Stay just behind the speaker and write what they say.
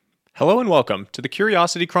Hello and welcome to the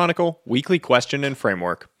Curiosity Chronicle Weekly Question and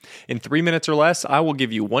Framework. In 3 minutes or less, I will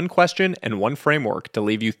give you one question and one framework to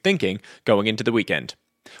leave you thinking going into the weekend.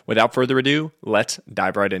 Without further ado, let's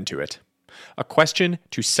dive right into it. A question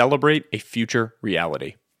to celebrate a future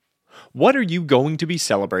reality. What are you going to be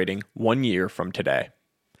celebrating 1 year from today?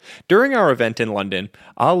 During our event in London,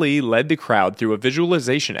 Ali led the crowd through a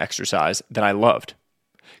visualization exercise that I loved.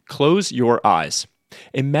 Close your eyes.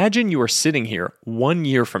 Imagine you are sitting here 1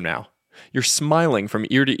 year from now. You're smiling from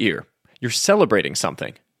ear to ear. You're celebrating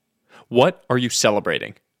something. What are you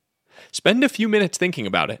celebrating? Spend a few minutes thinking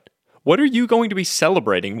about it. What are you going to be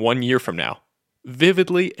celebrating 1 year from now?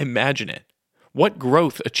 Vividly imagine it. What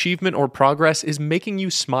growth, achievement, or progress is making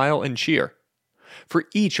you smile and cheer? For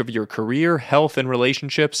each of your career, health, and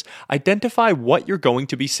relationships, identify what you're going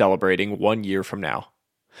to be celebrating 1 year from now.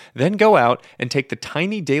 Then go out and take the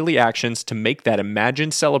tiny daily actions to make that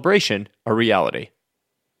imagined celebration a reality.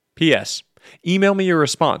 P.S. Email me your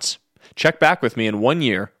response. Check back with me in 1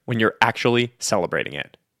 year when you're actually celebrating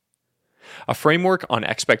it. A framework on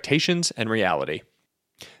expectations and reality.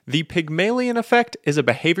 The Pygmalion Effect is a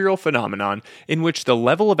behavioral phenomenon in which the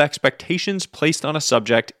level of expectations placed on a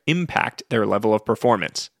subject impact their level of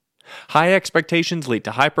performance. High expectations lead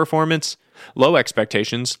to high performance. Low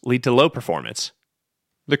expectations lead to low performance.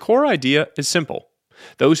 The core idea is simple.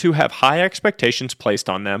 Those who have high expectations placed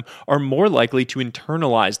on them are more likely to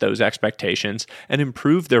internalize those expectations and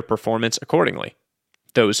improve their performance accordingly.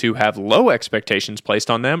 Those who have low expectations placed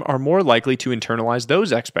on them are more likely to internalize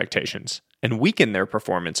those expectations and weaken their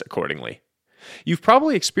performance accordingly. You've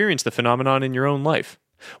probably experienced the phenomenon in your own life.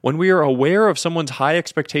 When we are aware of someone's high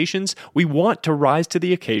expectations, we want to rise to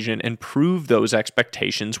the occasion and prove those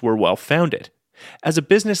expectations were well-founded. As a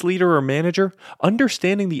business leader or manager,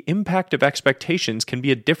 understanding the impact of expectations can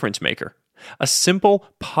be a difference maker. A simple,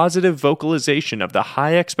 positive vocalization of the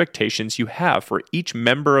high expectations you have for each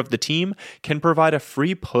member of the team can provide a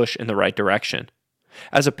free push in the right direction.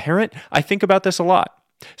 As a parent, I think about this a lot.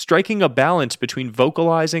 Striking a balance between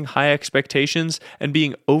vocalizing high expectations and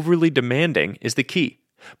being overly demanding is the key,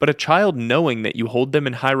 but a child knowing that you hold them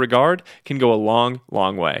in high regard can go a long,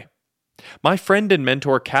 long way. My friend and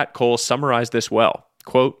mentor Kat Cole summarized this well.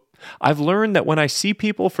 Quote, "I've learned that when I see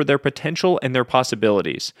people for their potential and their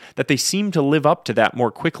possibilities, that they seem to live up to that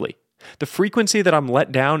more quickly. The frequency that I'm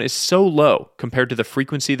let down is so low compared to the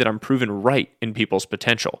frequency that I'm proven right in people's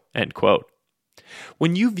potential." End quote.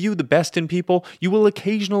 When you view the best in people, you will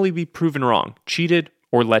occasionally be proven wrong, cheated,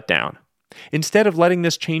 or let down. Instead of letting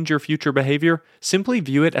this change your future behavior, simply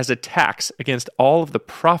view it as a tax against all of the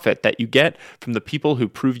profit that you get from the people who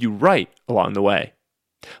prove you right along the way.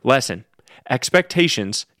 Lesson: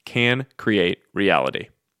 expectations can create reality.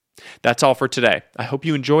 That's all for today. I hope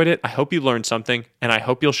you enjoyed it, I hope you learned something, and I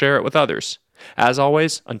hope you'll share it with others. As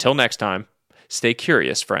always, until next time, stay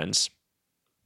curious, friends.